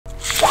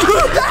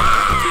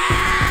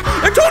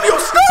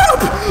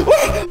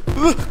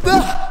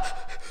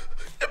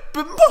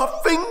My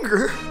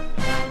finger.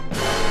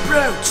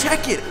 Bro,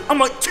 check it. I'm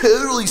like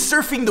totally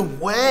surfing the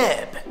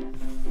web.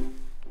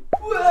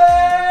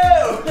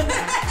 Whoa!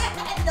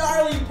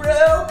 Gnarly,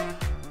 bro.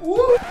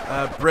 Woo.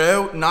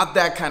 Bro, not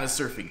that kind of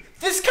surfing.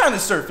 This kind of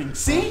surfing,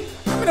 see?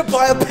 I'm gonna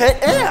buy a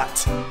pet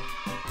ant.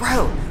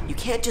 Bro, you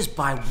can't just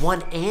buy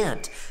one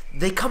ant.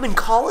 They come in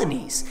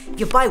colonies. If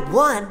you buy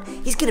one,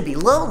 he's gonna be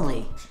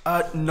lonely.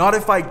 Not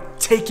if I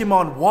take him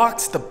on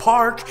walks to the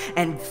park.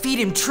 And feed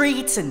him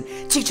treats and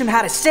teach him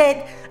how to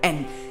sit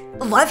and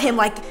love him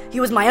like he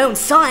was my own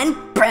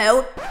son,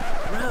 bro.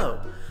 Bro,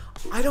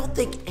 I don't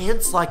think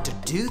ants like to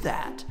do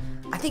that.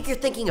 I think you're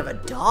thinking of a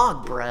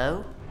dog,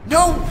 bro.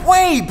 No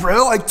way,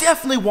 bro. I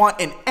definitely want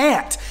an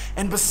ant.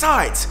 And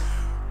besides,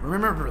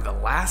 remember the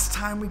last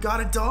time we got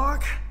a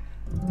dog?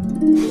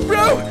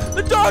 Bro,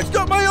 the dog's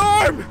got my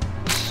arm!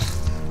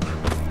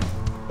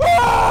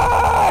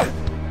 Ah!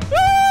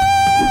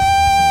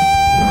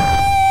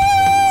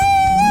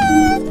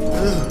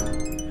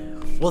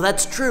 Well,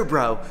 that's true,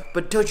 bro.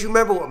 But don't you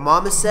remember what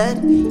Mama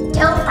said?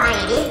 Don't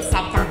find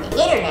insects on the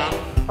internet,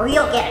 or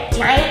you'll get a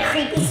giant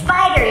creepy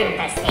spider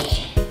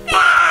infestation.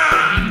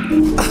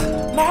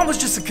 Mom was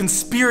just a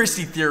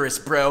conspiracy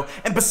theorist, bro.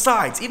 And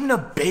besides, even a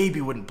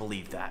baby wouldn't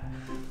believe that.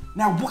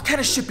 Now, what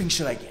kind of shipping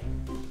should I get?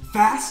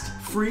 Fast,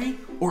 free,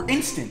 or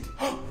instant?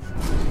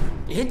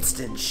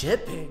 Instant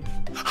shipping?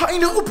 I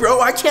know, bro.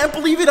 I can't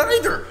believe it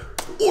either.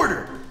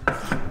 Order.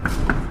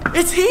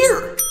 It's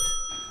here.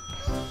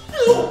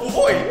 Oh,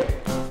 boy.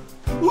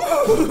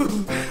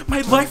 Woo.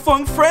 My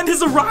lifelong friend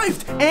has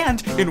arrived,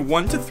 and in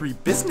 1 to 3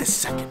 business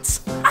seconds.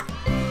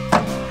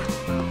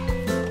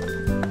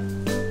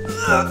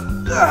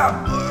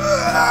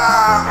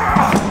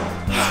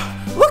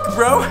 Look,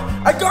 bro,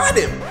 I got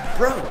him.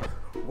 Bro,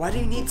 why do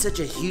you need such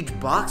a huge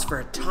box for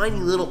a tiny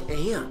little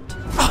ant?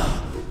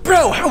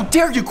 Bro, how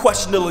dare you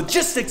question the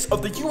logistics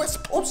of the US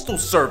Postal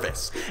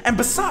Service? And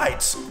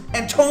besides,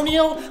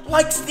 Antonio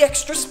likes the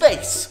extra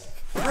space.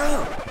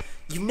 Bro,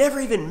 you've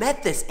never even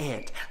met this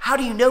ant. How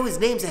do you know his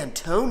name's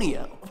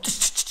Antonio?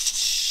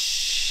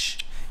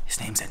 His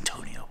name's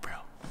Antonio, bro.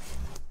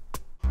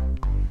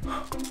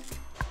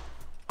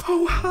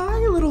 Oh, hi,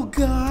 little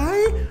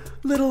guy.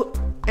 Little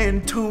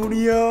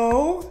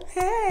Antonio.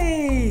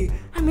 Hey,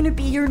 I'm gonna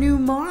be your new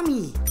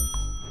mommy.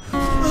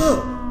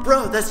 Oh,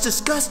 bro, that's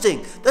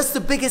disgusting. That's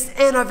the biggest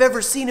ant I've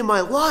ever seen in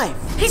my life.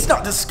 he's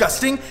not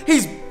disgusting.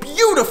 He's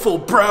beautiful,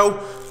 bro.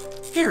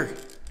 Here,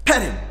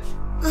 pet him.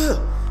 Ugh,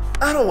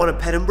 I don't want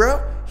to pet him,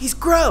 bro. He's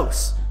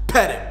gross.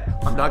 Pet him.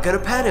 I'm not gonna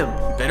pet him.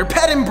 You better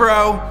pet him,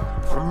 bro.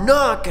 I'm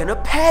not gonna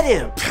pet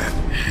him.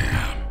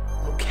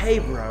 Okay,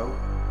 bro.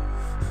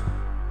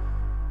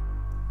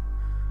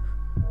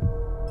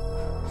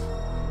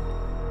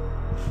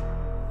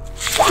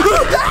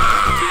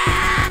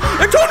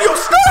 Antonio,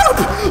 stop!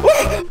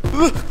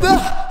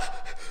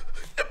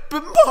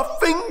 My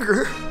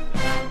finger.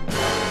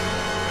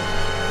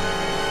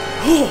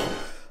 Oh,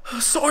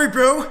 sorry,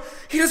 bro.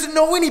 He doesn't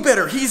know any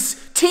better. He's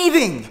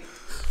teething.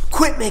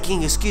 Quit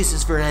making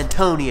excuses for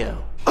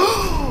Antonio.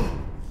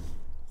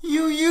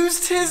 You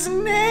used his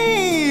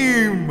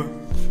name.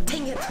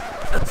 Dang it.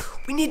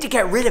 We need to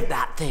get rid of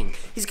that thing.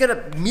 He's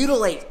gonna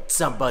mutilate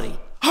somebody.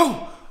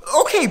 Oh,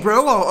 okay,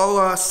 bro.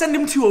 I'll send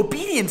him to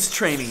obedience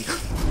training.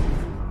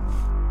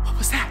 What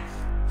was that?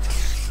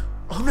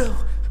 Oh no,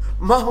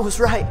 Mama was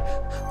right.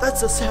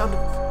 That's the sound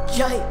of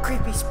giant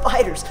creepy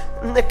spiders.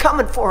 And they're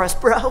coming for us,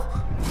 bro.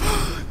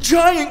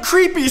 Giant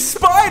creepy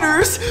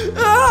spiders!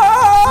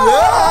 Ah!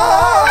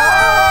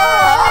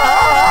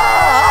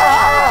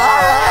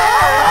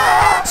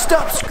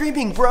 Stop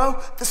screaming,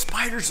 bro. The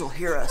spiders will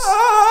hear us.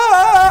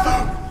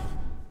 Ah!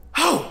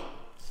 Oh,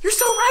 you're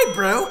so right,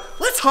 bro.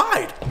 Let's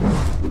hide.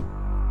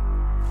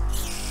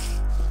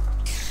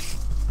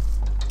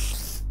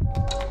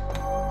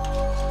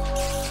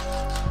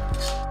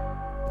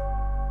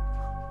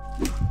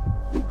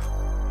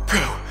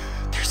 Bro,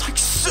 there's like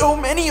so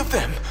many of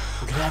them.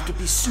 We're gonna have to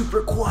be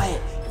super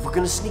quiet if we're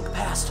gonna sneak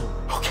past them.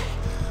 Okay.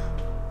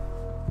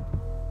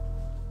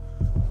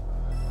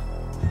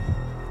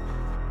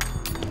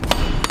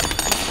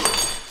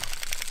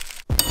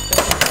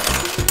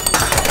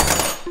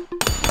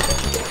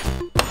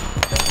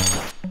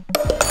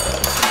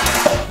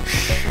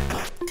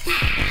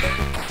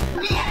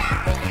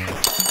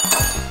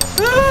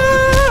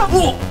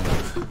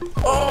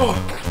 Oh,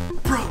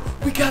 Bro,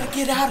 we gotta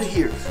get out of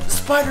here. The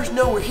spiders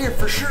know we're here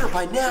for sure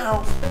by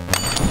now.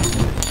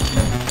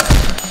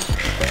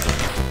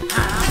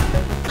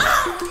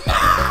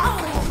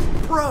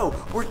 Bro,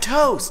 we're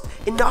toast.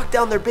 It knocked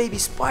down their baby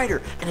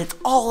spider, and it's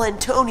all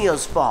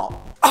Antonio's fault.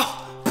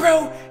 Oh,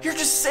 bro, you're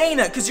just saying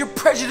that because you're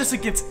prejudiced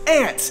against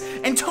ants.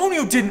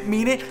 Antonio didn't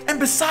mean it, and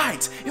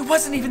besides, it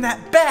wasn't even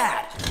that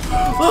bad.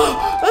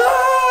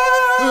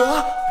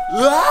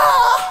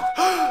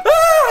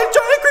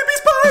 Giant creepy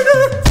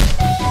spider!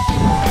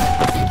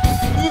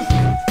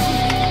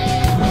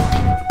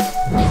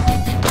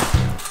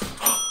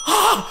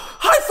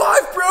 High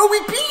five, bro! We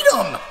beat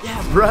him!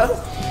 Yeah, bro.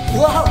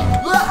 Whoa,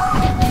 whoa,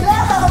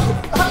 no,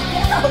 oh,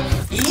 no.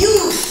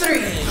 You three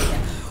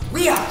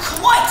We are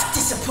quite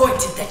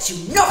disappointed that you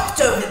knocked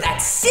over that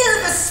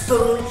silver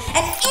spoon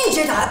and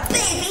injured our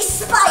baby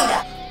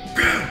spider.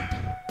 Bro,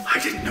 I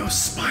didn't know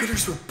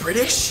spiders were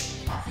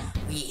British.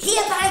 We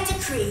hereby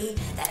decree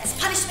that as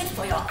punishment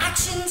for your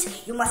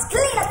actions, you must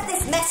clean up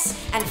this mess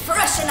and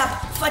freshen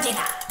up for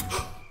dinner.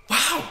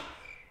 Wow,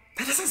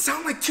 that doesn't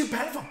sound like too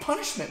bad of a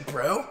punishment,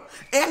 bro.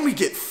 And we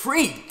get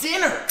free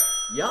dinner.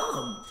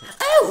 Yum.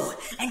 Oh,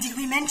 and did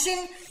we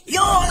mention you're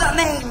the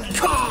main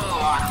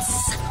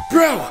course?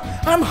 Bro,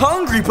 I'm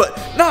hungry, but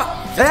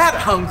not that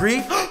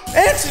hungry.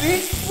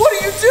 Anthony, what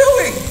are you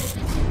doing?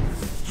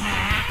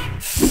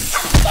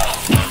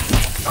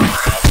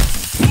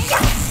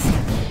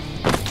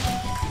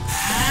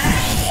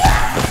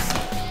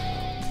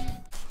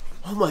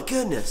 Oh my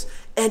goodness,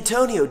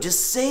 Antonio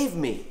just saved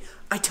me.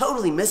 I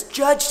totally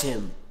misjudged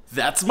him.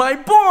 That's my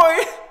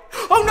boy.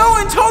 Oh no,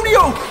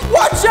 Antonio,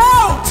 watch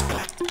out!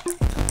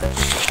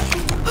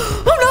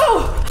 Oh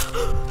no!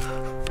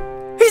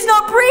 He's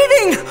not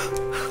breathing!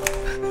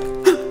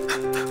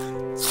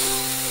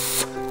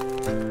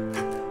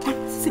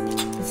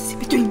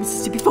 Mississippi 3,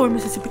 Mississippi 4,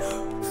 Mississippi...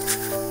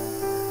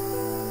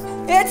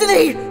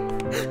 Anthony!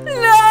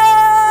 No!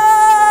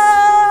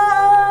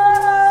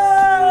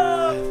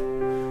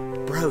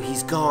 Bro,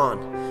 he's gone.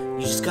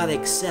 You just gotta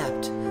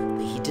accept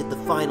that he did the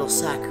final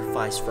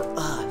sacrifice for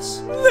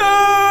us.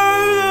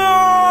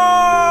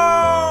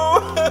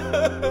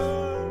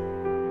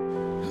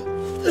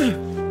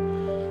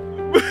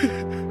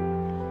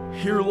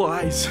 Here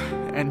lies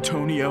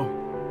Antonio.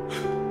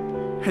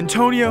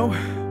 Antonio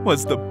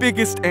was the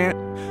biggest ant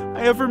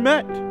I ever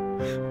met.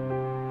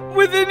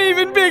 With an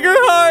even bigger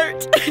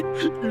heart.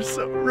 You're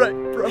so right,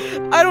 bro.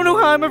 I don't know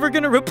how I'm ever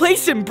gonna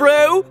replace him,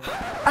 bro.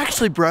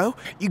 Actually, bro,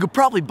 you could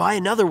probably buy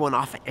another one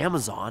off of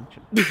Amazon.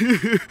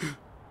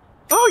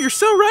 Oh, you're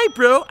so right,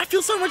 bro. I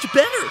feel so much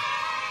better.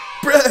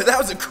 Bro, that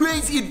was a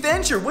crazy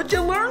adventure. What'd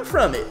you learn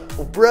from it?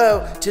 Well,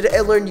 bro, today I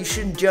learned you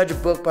shouldn't judge a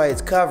book by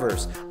its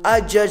covers. I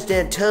judged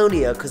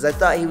Antonio because I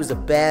thought he was a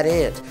bad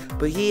ant,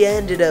 but he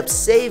ended up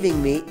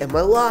saving me and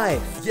my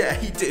life. Yeah,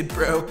 he did,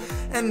 bro.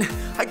 And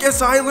I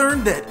guess I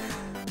learned that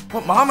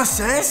what Mama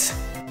says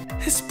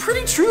is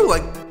pretty true,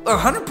 like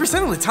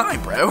 100% of the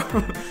time, bro.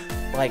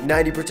 Like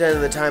 90%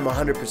 of the time,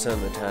 100%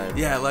 of the time.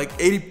 Yeah, like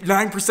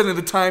 89% of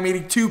the time,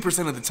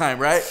 82% of the time,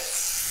 right?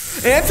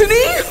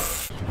 Anthony?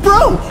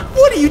 Bro,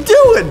 what are you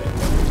doing?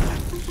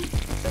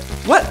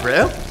 What,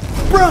 bro?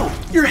 Bro,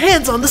 your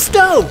hand's on the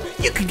stove.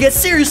 You could get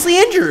seriously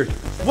injured.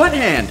 What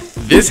hand?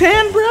 This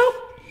hand, bro?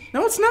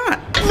 No, it's not.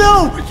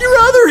 No, your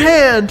other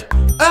hand.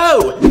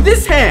 Oh,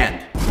 this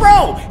hand.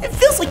 Bro, it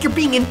feels like you're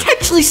being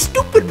intentionally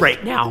stupid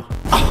right now.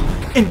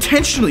 Oh,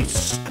 intentionally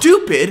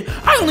stupid?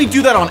 I only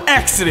do that on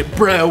accident,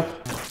 bro.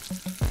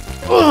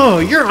 Oh,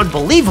 you're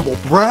unbelievable,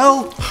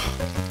 bro.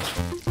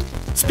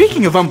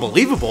 Speaking of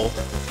unbelievable,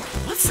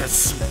 what's that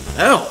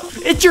smell?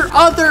 It's your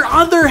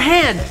other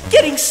hand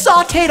getting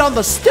sauteed on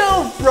the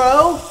stove,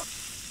 bro.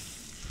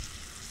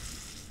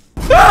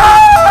 What,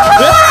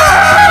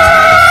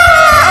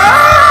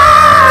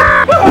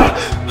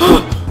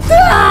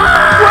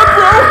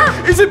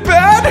 bro? Is it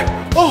bad?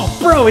 Oh,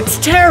 bro, it's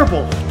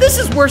terrible. This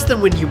is worse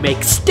than when you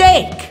make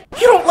steak.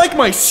 You don't like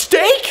my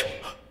steak?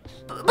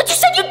 But you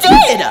said you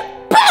did!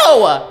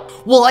 Bro!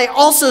 Well, I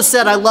also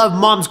said I love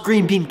Mom's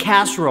green bean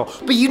casserole,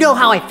 but you know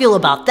how I feel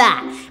about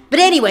that. But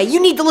anyway,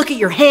 you need to look at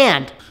your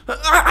hand.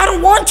 I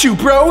don't want to,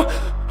 bro.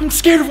 I'm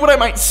scared of what I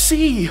might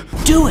see.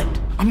 Do it.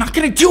 I'm not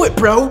gonna do it,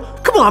 bro.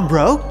 Come on,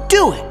 bro.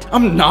 Do it.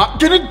 I'm not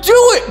gonna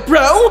do it,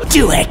 bro.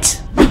 Do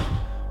it.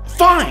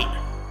 Fine.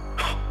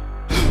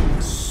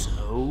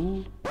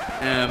 So?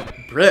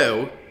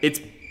 Bro, it's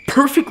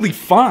perfectly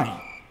fine.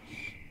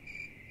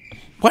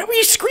 Why were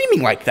you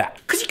screaming like that?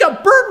 Because you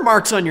got burn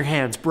marks on your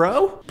hands,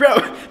 bro.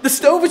 Bro, the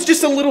stove is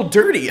just a little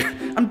dirty.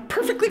 I'm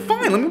perfectly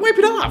fine. Let me wipe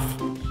it off.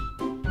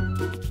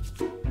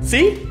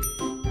 See?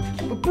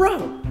 But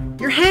bro,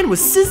 your hand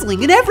was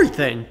sizzling and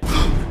everything.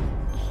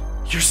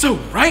 You're so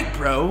right,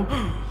 bro.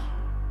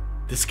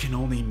 This can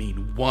only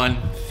mean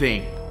one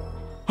thing.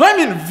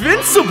 I'm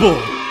invincible!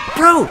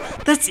 Bro,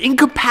 that's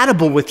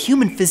incompatible with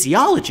human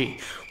physiology.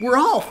 We're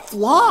all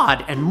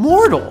flawed and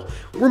mortal.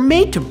 We're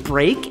made to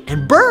break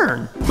and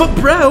burn. But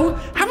bro,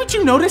 haven't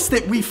you noticed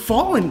that we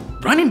fall and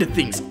run into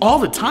things all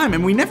the time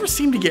and we never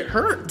seem to get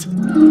hurt?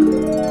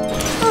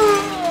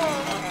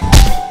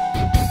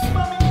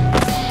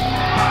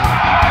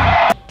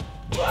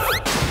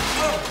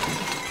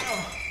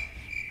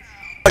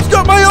 I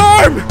got my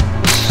arm!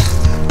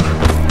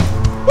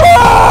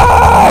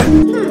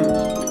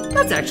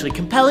 That's actually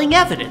compelling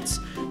evidence.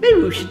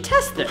 Maybe we should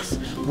test this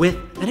with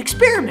an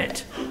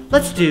experiment.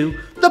 Let's do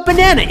the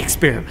banana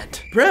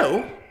experiment.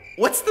 Bro,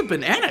 what's the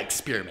banana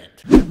experiment?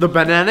 The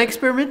banana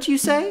experiment, you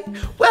say?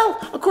 Well,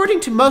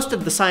 according to most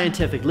of the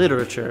scientific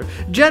literature,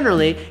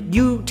 generally,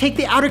 you take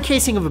the outer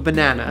casing of a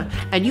banana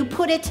and you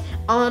put it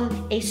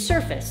on a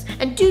surface.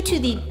 And due to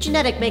the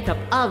genetic makeup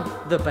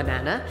of the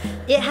banana,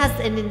 it has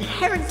an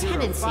inherent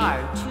tendency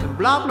to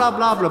blah blah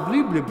blah blah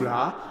blah blah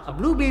blah, a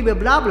blue blah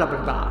blah blah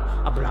blah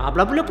blah, a blah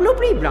blah blah blah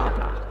blah blah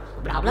blah.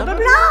 Blah, blah, blah,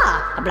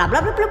 blah. Blah,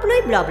 blah, blah, blah,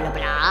 blah, blah, blah,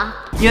 blah.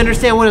 You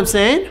understand what I'm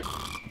saying?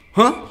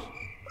 Huh?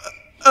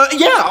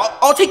 Yeah,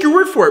 I'll take your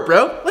word for it,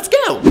 bro. Let's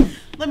go.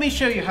 Let me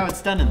show you how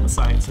it's done in the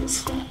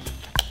sciences.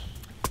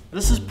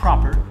 This is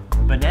proper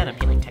banana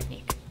peeling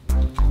technique.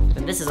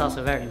 And this is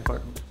also very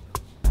important.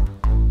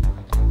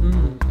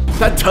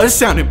 That does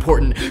sound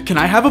important. Can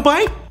I have a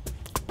bite?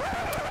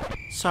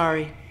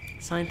 Sorry,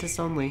 scientists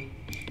only.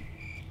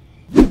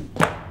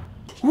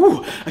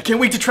 Ooh, I can't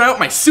wait to try out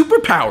my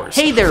superpowers.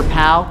 Hey there,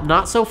 pal,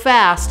 not so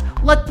fast.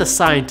 Let the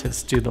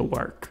scientists do the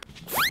work.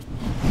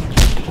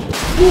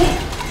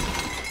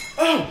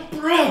 Oh,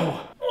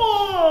 bro.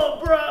 Oh,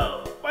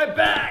 bro, my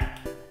back,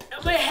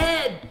 and my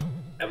head,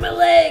 and my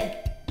leg,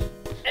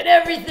 and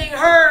everything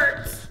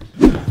hurts.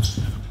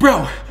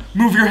 Bro,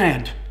 move your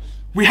hand.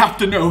 We have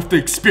to know if the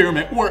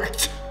experiment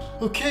worked.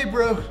 Okay,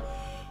 bro.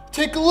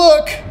 Take a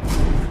look.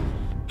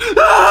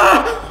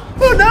 Ah!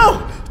 Oh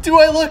no! Do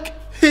I look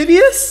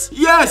hideous?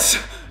 Yes,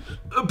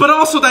 but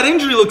also that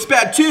injury looks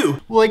bad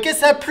too. Well, I guess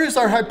that proves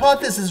our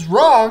hypothesis is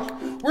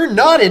wrong. We're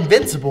not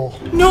invincible.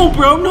 No,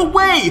 bro, no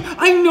way.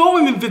 I know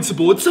I'm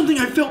invincible. It's something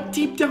I felt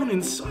deep down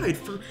inside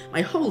for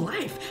my whole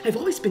life. I've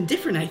always been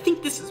different. I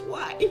think this is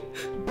why.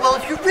 Well,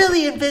 if you're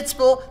really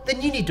invincible,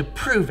 then you need to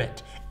prove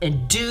it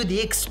and do the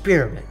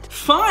experiment.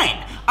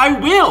 Fine, I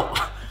will.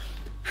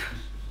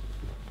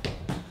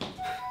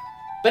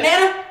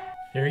 Banana?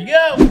 Here you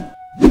go.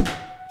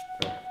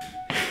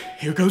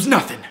 Here goes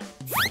nothing.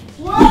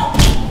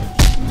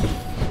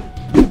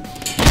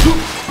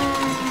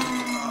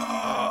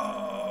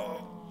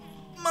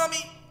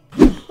 Mommy.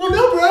 Oh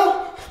no,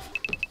 bro!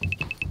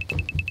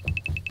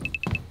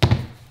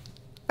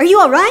 Are you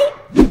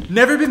alright?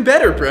 Never been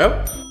better,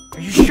 bro. Are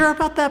you sure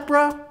about that,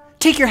 bro?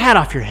 Take your hat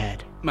off your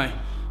head. My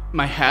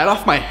hat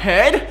off my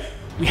head?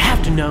 We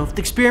have to know if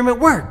the experiment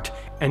worked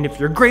and if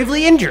you're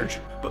gravely injured.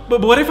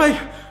 But what if I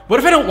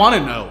don't want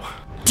to know?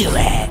 Do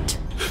it.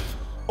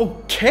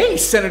 Okay,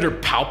 Senator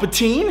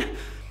Palpatine.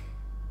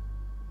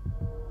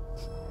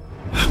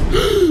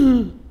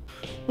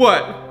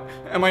 What?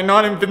 Am I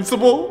not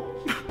invincible?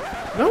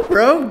 No,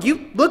 bro,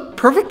 you look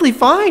perfectly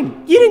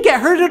fine. You didn't get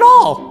hurt at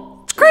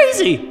all. It's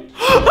crazy.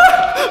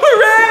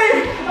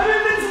 Hooray! I'm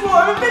invincible!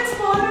 I'm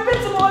invincible! I'm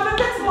invincible! I'm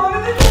invincible! I'm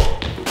invincible!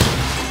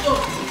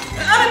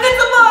 I'm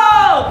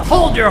invincible!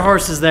 Hold your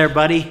horses there,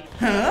 buddy.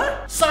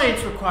 Huh?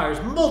 Science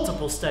requires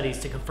multiple studies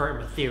to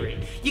confirm a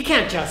theory. You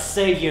can't just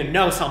say you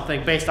know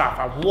something based off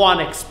of one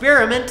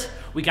experiment.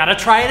 We gotta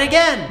try it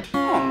again.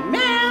 Oh,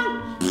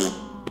 man.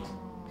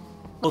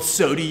 Well,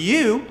 so do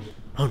you.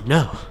 Oh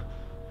no.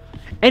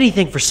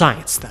 Anything for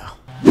science, though.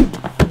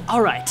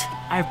 All right,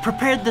 I've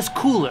prepared this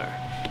cooler.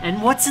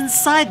 And what's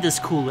inside this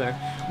cooler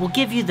will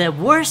give you the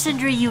worst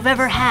injury you've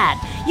ever had.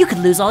 You could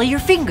lose all your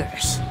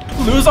fingers.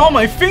 Lose all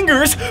my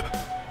fingers?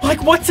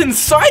 Like, what's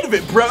inside of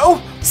it,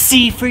 bro?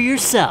 See for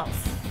yourself.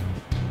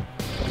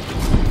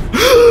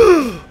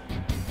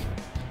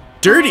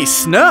 Dirty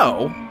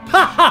snow?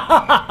 Ha ha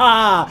ha ha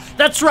ha!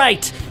 That's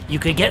right! You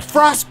could get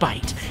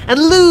frostbite and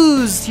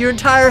lose your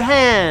entire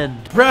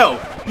hand. Bro,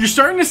 you're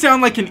starting to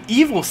sound like an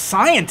evil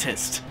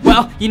scientist.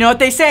 Well, you know what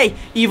they say,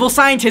 evil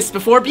scientists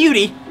before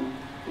beauty.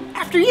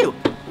 After you.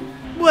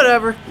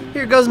 Whatever,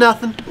 here goes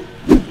nothing.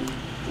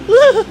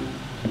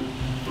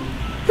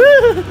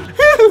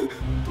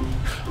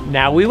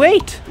 Now we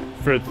wait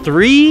for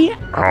 3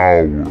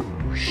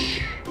 hours.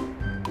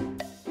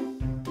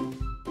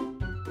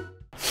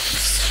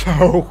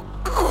 So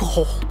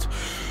cold.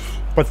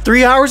 But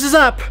 3 hours is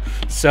up,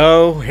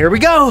 so here we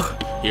go.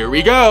 Here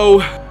we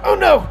go. Oh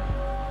no,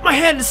 my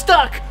hand is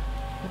stuck.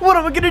 What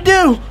am I gonna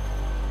do?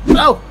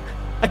 Oh,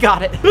 I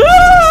got it.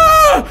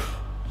 Ah!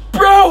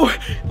 Bro,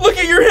 look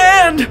at your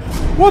hand.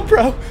 What,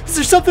 bro? Is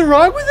there something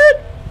wrong with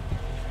it?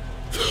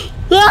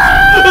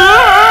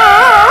 Ah!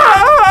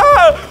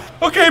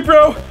 Okay,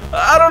 bro,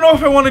 I don't know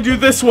if I want to do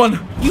this one.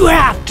 You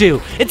have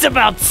to. It's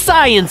about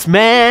science,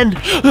 man.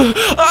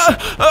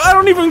 I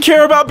don't even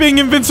care about being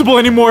invincible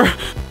anymore.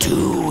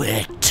 Do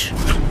it.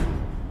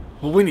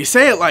 Well, when you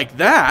say it like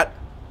that,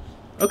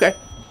 okay.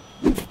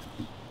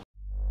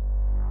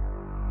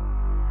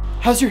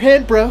 How's your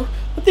hand, bro?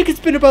 I think it's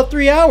been about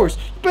 3 hours.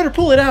 You better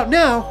pull it out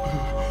now.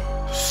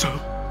 So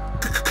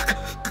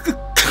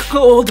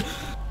cold.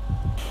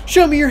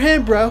 Show me your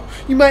hand, bro.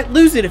 You might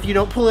lose it if you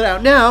don't pull it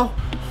out now.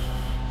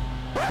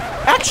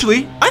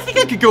 Actually, I think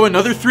I could go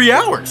another 3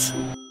 hours.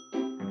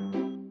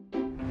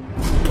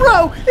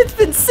 Bro, it's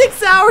been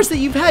 6 hours that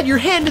you've had your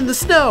hand in the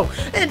snow,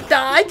 and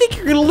I think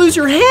you're gonna lose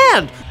your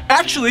hand.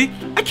 Actually,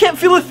 I can't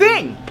feel a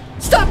thing.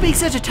 Stop being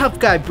such a tough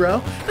guy,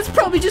 bro. That's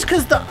probably just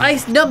because the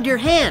ice numbed your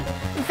hand.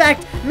 In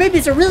fact, maybe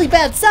it's a really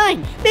bad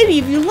sign. Maybe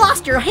if you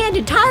lost your hand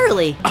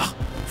entirely.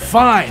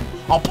 Fine,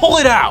 I'll pull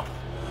it out.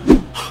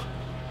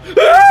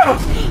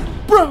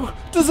 Bro,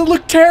 does it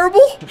look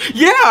terrible?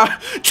 Yeah,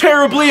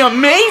 terribly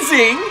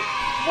amazing.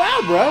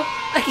 Wow, bro.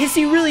 I guess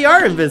you really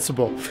are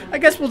invincible. I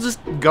guess we'll just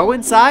go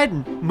inside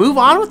and move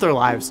on with our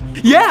lives.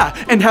 Yeah,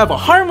 and have a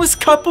harmless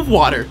cup of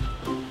water.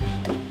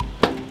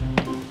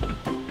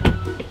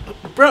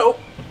 Bro,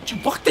 did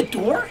you lock the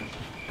door?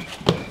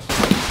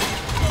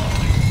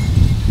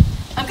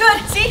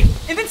 Good, see?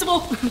 Invincible.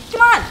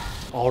 Come on.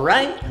 All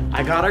right,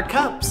 I got our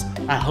cups.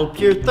 I hope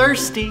you're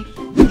thirsty.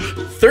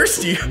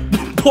 Thirsty?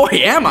 Boy,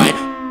 am I.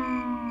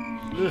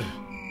 Ugh.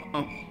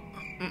 Oh,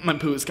 my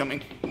poo is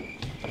coming.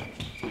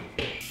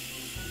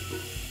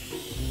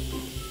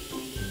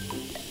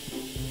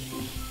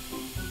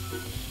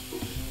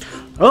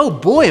 Oh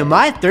boy, am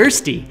I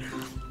thirsty.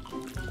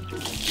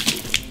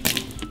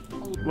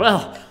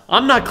 Well,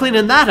 I'm not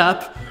cleaning that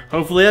up.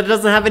 Hopefully that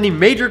doesn't have any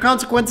major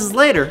consequences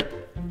later.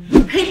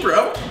 Hey,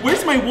 bro,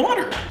 where's my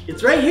water?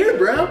 It's right here,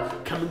 bro.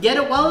 Come and get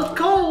it while it's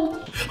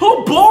cold.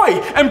 Oh boy!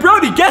 And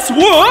Brody, guess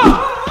what?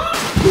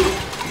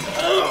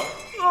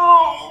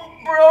 Oh,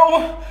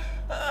 bro,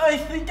 I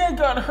think I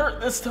got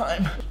hurt this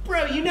time.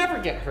 Bro, you never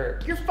get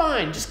hurt. You're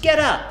fine. Just get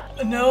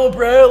up. No,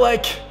 bro,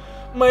 like,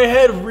 my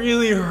head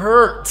really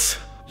hurts.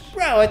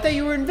 Bro, I thought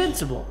you were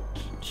invincible.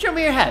 Show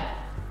me your head.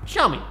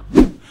 Show me.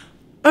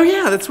 Oh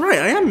yeah, that's right,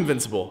 I am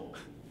invincible.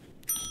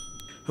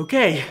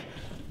 Okay.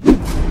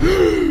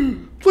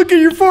 Look at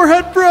your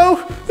forehead,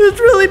 bro. It's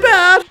really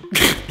bad.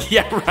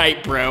 Yeah,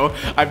 right, bro.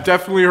 I've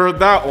definitely heard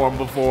that one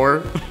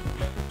before.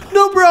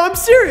 No, bro, I'm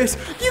serious.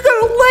 You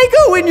got a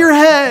Lego in your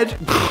head.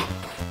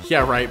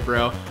 Yeah, right,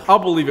 bro. I'll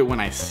believe it when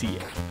I see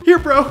it. Here,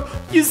 bro,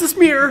 use this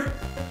mirror.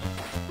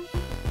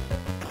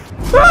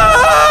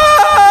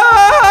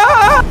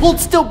 Hold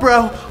still,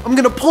 bro. I'm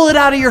gonna pull it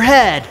out of your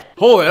head.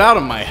 Pull it out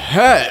of my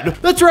head?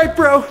 That's right,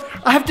 bro.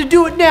 I have to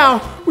do it now.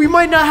 We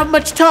might not have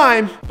much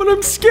time. But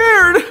I'm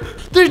scared.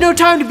 There's no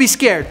time to be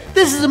scared.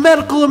 This is a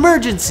medical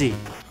emergency.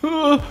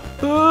 How's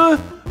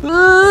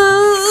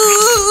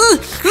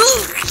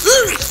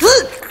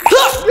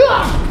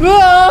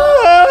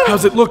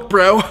it look,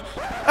 bro?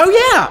 Oh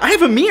yeah, I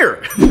have a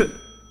mirror.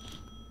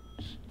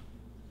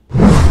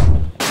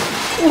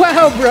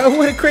 Wow, bro,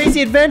 what a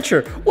crazy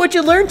adventure. What'd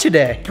you learn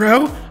today?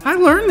 Bro, I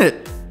learned that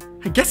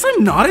I guess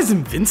I'm not as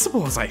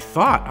invincible as I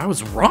thought. I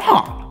was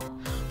wrong.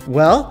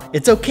 Well,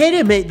 it's okay to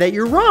admit that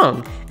you're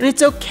wrong. And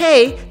it's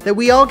okay that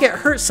we all get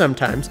hurt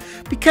sometimes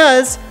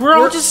because We're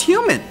all just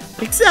human.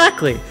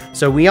 Exactly.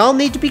 So we all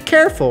need to be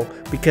careful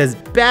because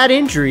bad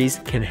injuries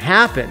can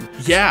happen.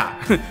 Yeah.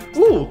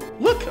 Ooh,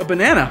 look, a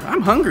banana.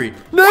 I'm hungry.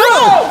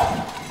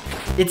 No!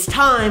 It's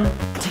time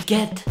to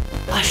get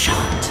a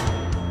shot.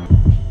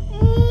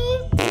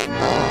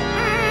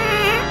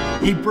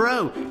 Hey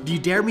bro, do you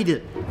dare me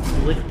to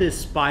lick this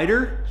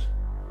spider?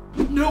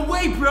 No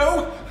way,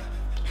 bro.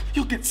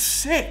 You'll get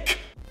sick.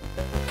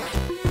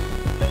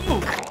 Oh.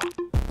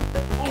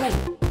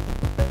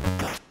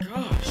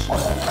 Gosh.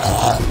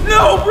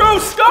 No, bro,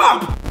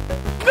 stop!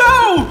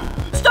 No!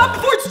 Stop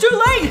before it's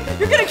too late.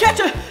 You're gonna catch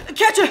a.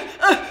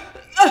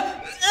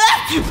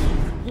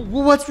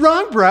 What's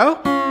wrong, bro?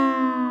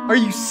 Are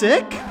you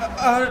sick?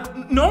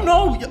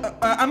 No,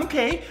 I'm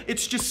okay.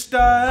 It's just,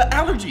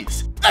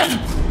 allergies.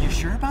 You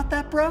sure about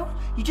that, bro?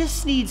 You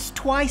just sneezed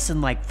twice in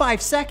like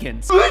 5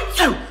 seconds.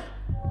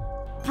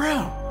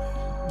 Bro,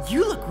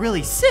 you look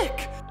really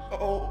sick.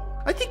 Oh,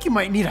 I think you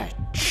might need a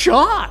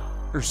shot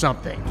or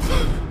something.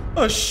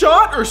 a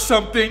shot or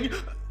something?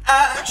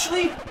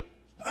 Actually,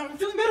 I'm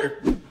feeling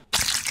better.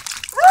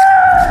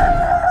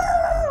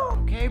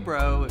 Okay,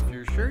 bro, if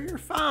you're sure you're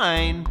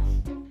fine.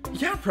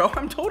 Yeah, bro,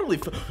 I'm totally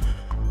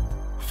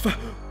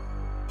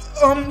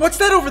what's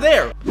that over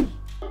there?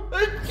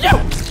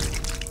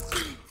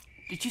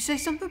 Did you say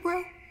something,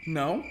 bro?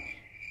 No.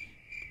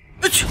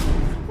 Could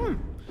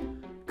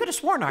have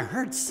sworn I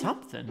heard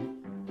something.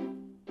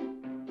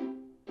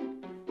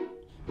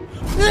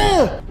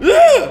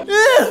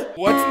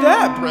 What's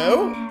that,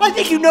 bro? I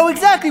think you know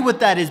exactly what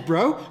that is,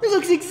 bro. It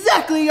looks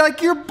exactly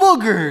like your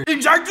booger.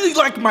 Exactly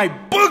like my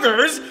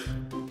boogers?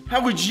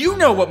 How would you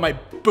know what my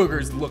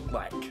boogers look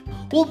like?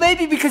 Well,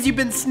 maybe because you've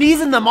been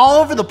sneezing them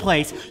all over the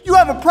place. You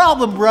have a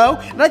problem, bro,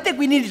 and I think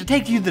we need to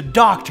take you to the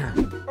doctor.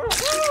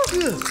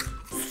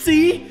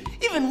 See?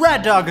 Even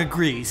Rat Dog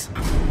agrees.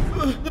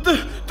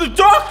 The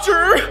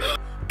doctor?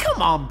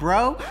 Come on,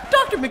 bro.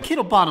 Dr.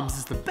 McKiddlebottoms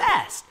is the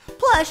best.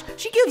 Plus,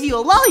 she gives you a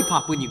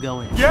lollipop when you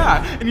go in.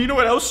 Yeah, and you know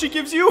what else she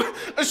gives you?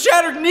 A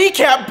shattered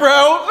kneecap,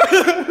 bro!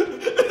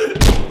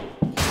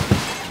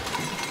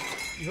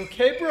 You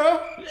okay,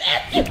 bro?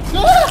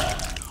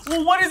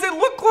 Well, what does it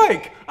look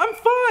like? I'm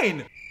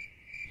fine.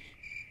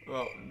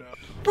 Oh, no.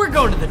 We're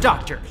going to the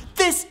doctor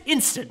this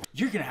instant.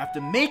 You're gonna have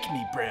to make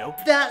me, bro.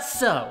 That's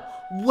so.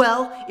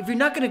 Well, if you're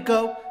not gonna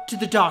go to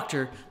the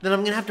doctor, then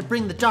I'm gonna have to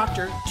bring the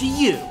doctor to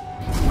you.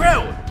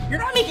 Bro, you're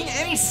not making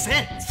any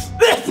sense.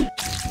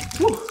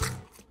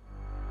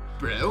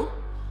 Bro?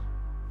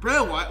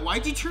 Bro,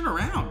 why'd you turn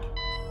around?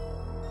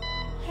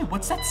 Hey,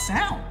 what's that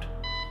sound?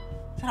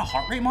 Is that a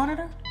heart rate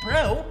monitor?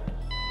 Bro?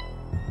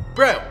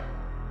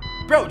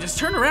 Bro, just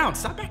turn around.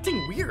 Stop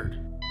acting weird.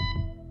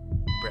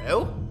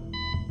 Bro?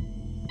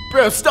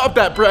 Bro, stop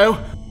that, bro.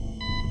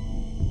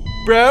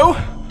 Bro?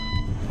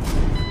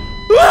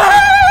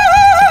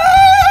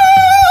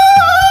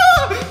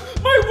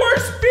 My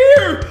worst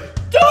fear!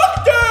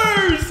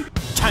 Doctors!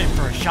 Time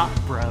for a shot,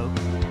 bro.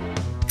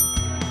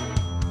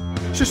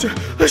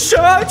 A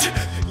shot?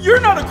 You're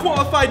not a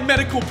qualified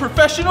medical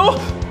professional.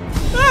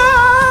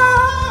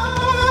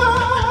 Ah!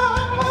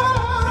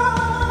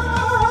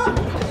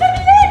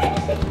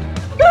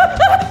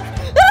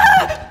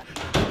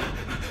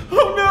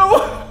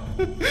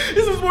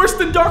 sounds worse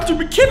than Dr.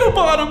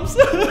 McKittlebottoms.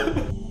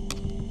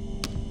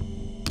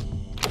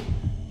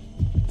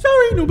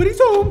 Sorry, nobody's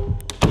home.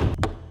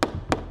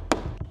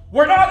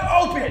 We're not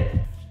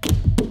open.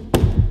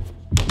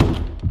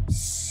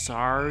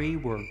 Sorry,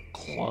 we're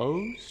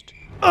closed?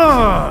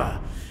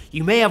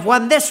 You may have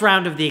won this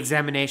round of the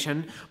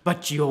examination,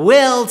 but you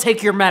will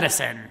take your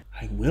medicine.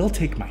 I will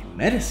take my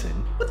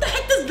medicine? What the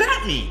heck does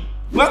that mean?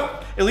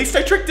 Well, at least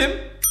I tricked him.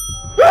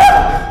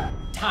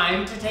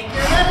 Time to take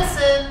your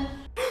medicine.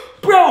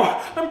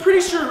 Bro, I'm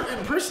pretty sure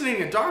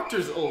impersonating a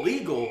doctor's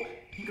illegal.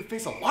 You could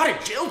face a lot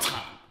of jail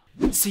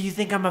time. So you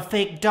think I'm a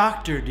fake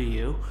doctor, do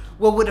you?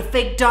 Well, would a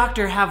fake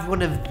doctor have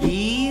one of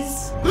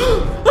these?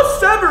 A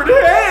severed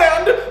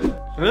hand!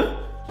 Huh?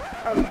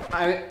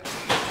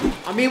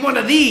 I mean one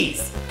of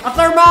these. A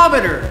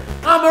thermometer.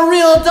 I'm a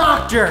real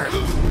doctor. A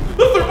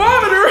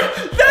thermometer?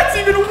 That's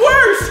even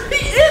worse!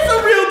 He is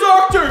a real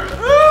doctor!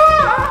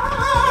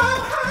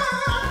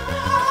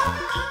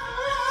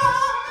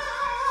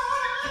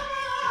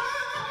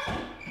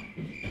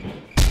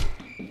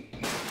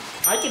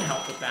 I can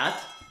help with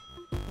that.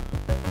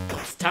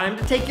 It's time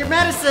to take your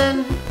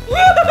medicine.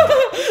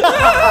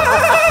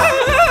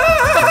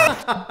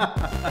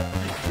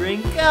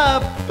 Drink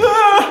up.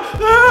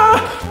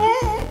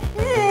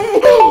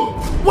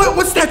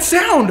 What's that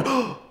sound?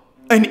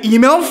 An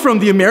email from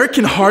the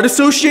American Heart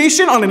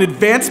Association on an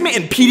advancement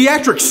in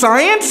pediatric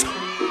science?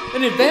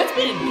 An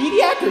advancement in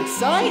pediatric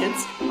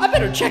science? I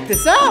better check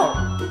this out.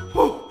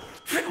 Oh,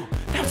 phew,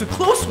 that was a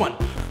close one.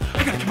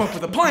 I gotta come up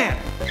with a plan.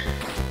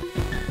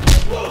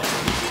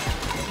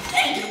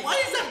 Dang it, why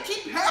does that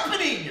keep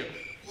happening?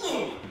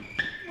 I'm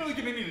really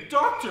gonna need a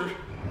doctor.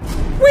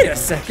 Wait a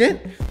second.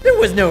 There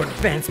was no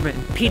advancement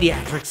in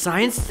pediatric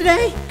science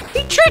today.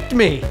 He tricked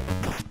me.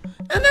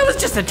 And that was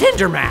just a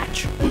Tinder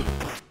match.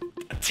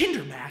 A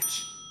Tinder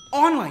match?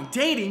 Online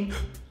dating?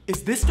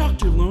 Is this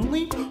doctor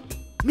lonely?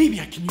 Maybe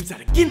I can use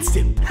that against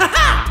him. Ha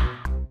ha!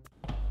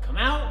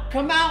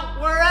 Come out,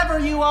 wherever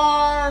you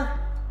are.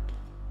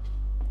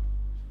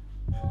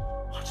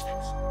 Watch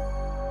this.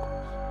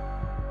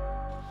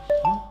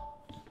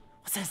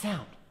 What's that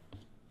sound?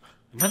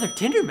 Another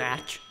Tinder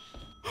match?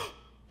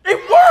 It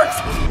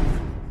works!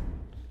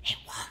 It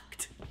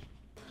worked.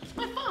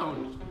 My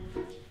phone.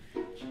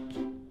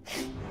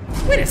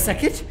 Wait a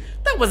second.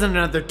 That wasn't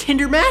another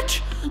Tinder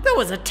match. That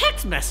was a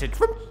text message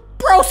from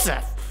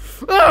Broseph.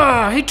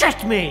 He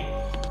tricked me.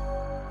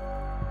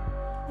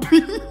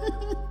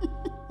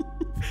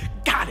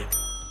 Got it.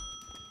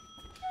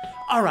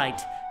 All right,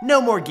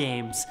 no more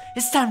games.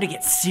 It's time to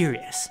get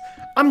serious.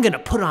 I'm gonna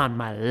put on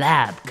my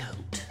lab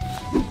coat.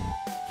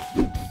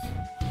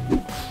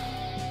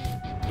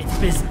 It's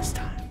business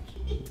time.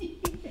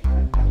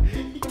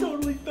 He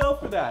totally fell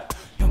for that.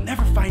 You'll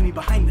never find me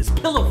behind this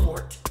pillow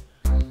fort.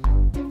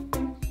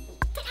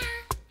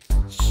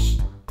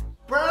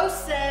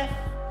 Broseph,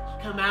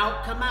 come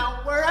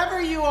out,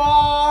 wherever you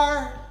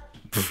are.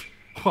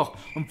 Well,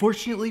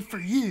 unfortunately for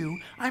you,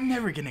 I'm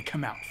never gonna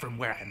come out from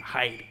where I'm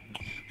hiding.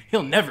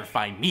 He'll never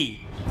find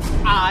me.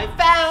 I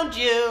found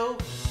you.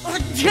 Oh,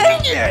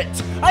 dang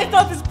it! I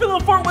thought this pillow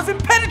fort was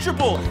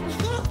impenetrable!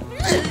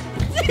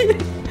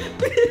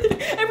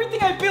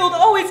 Everything I build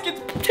always gets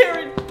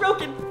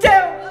broken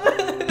down.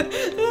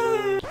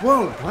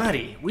 Whoa,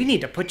 buddy, we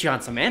need to put you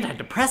on some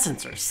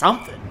antidepressants or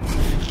something.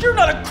 You're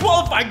not a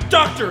qualified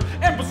doctor,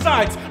 and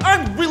besides,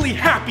 I'm really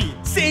happy,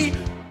 see?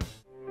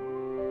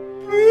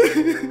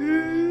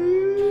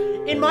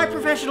 In my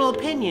professional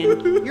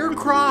opinion, you're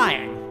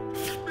crying.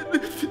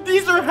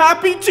 These are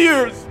happy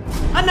tears!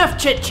 Enough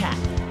chit-chat.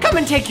 Come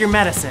and take your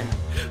medicine.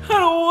 I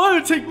don't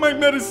want to take my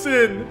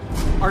medicine!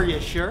 Are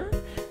you sure?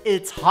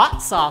 It's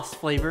hot sauce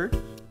flavored.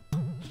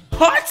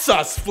 Hot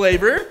sauce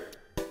flavor?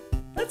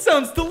 That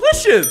sounds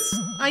delicious!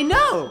 I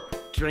know.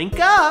 Drink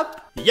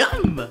up.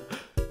 Yum!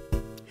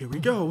 Here we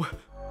go.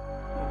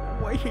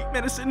 Oh, I hate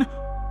medicine.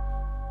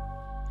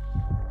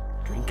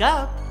 Drink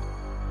up.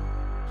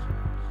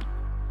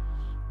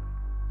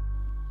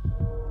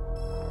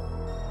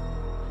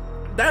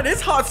 That is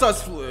hot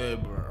sauce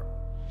flavor.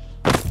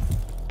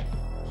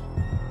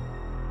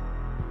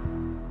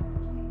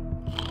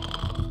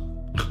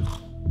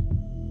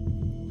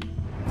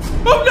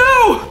 Oh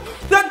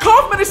no! That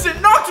cough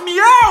medicine knocked me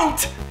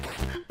out!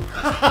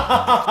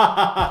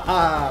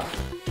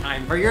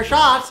 Time for your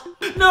shot.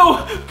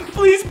 No!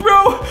 Please,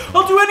 bro!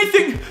 I'll do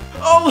anything!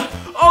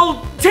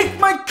 I'll take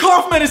my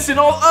cough medicine.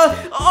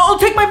 I'll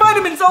take my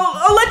vitamins.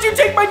 I'll let you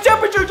take my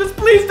temperature. Just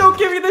please don't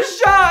give me the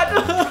shot.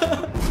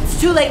 It's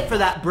too late for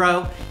that,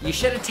 bro. You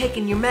should have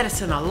taken your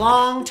medicine a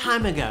long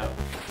time ago.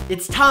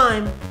 It's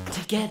time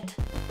to get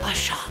a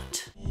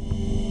shot.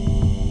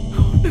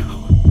 Oh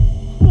no.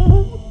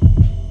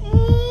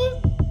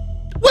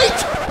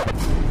 Wait!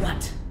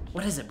 What?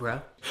 What is it,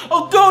 bro?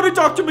 I'll go to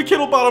Dr.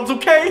 McKittlebottoms,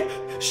 okay?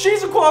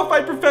 She's a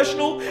qualified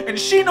professional and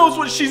she knows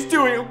what she's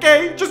doing,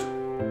 okay? Just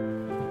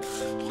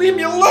leave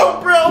me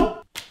alone,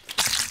 bro!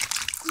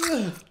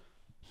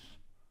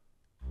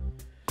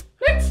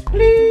 Next,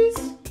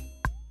 please.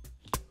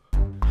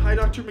 Hi,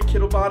 Dr.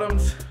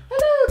 McKittlebottoms.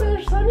 Hello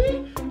there,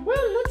 Sonny.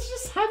 Well, let's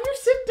just have you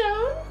sit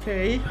down.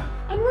 Okay.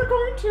 And we're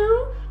going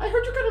to... I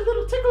heard you got a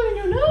little tickle in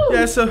your nose.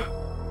 Yeah,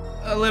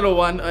 so a little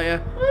one. Oh,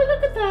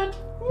 look at that.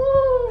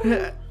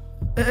 Ooh.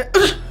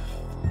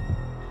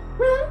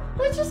 Well,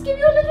 let's just give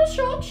you a little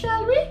shot,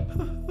 shall we?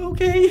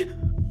 Okay.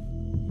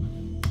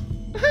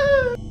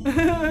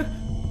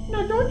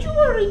 Now don't you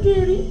worry,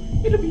 dearie.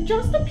 It'll be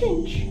just a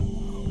pinch.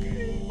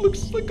 Okay.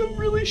 Looks like a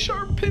really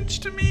sharp pinch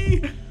to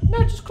me.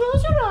 Now just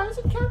close your eyes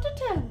and count to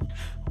 10.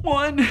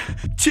 1, 2,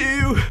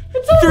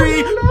 It's over,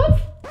 3. my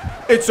love.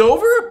 It's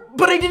over?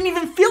 But I didn't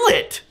even feel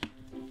it.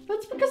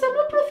 That's because I'm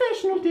a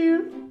professional,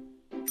 dear.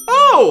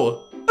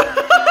 Oh!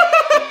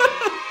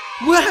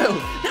 Wow,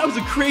 that was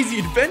a crazy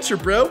adventure,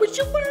 bro. What'd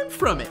you learn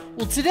from it?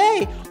 Well,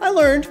 today I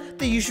learned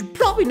that you should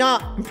probably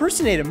not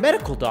impersonate a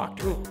medical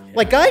doctor,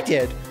 like I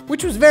did,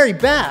 which was very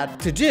bad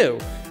to do.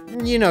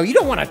 You know, you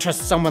don't want to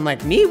trust someone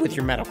like me with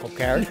your medical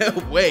care. No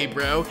way,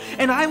 bro.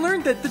 And I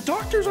learned that the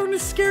doctors aren't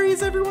as scary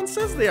as everyone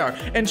says they are.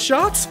 And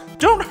shots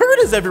don't hurt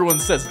as everyone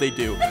says they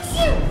do.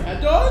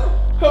 Rad Dog?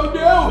 Oh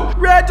no!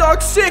 Rad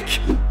Dog's sick!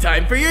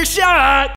 Time for your shot!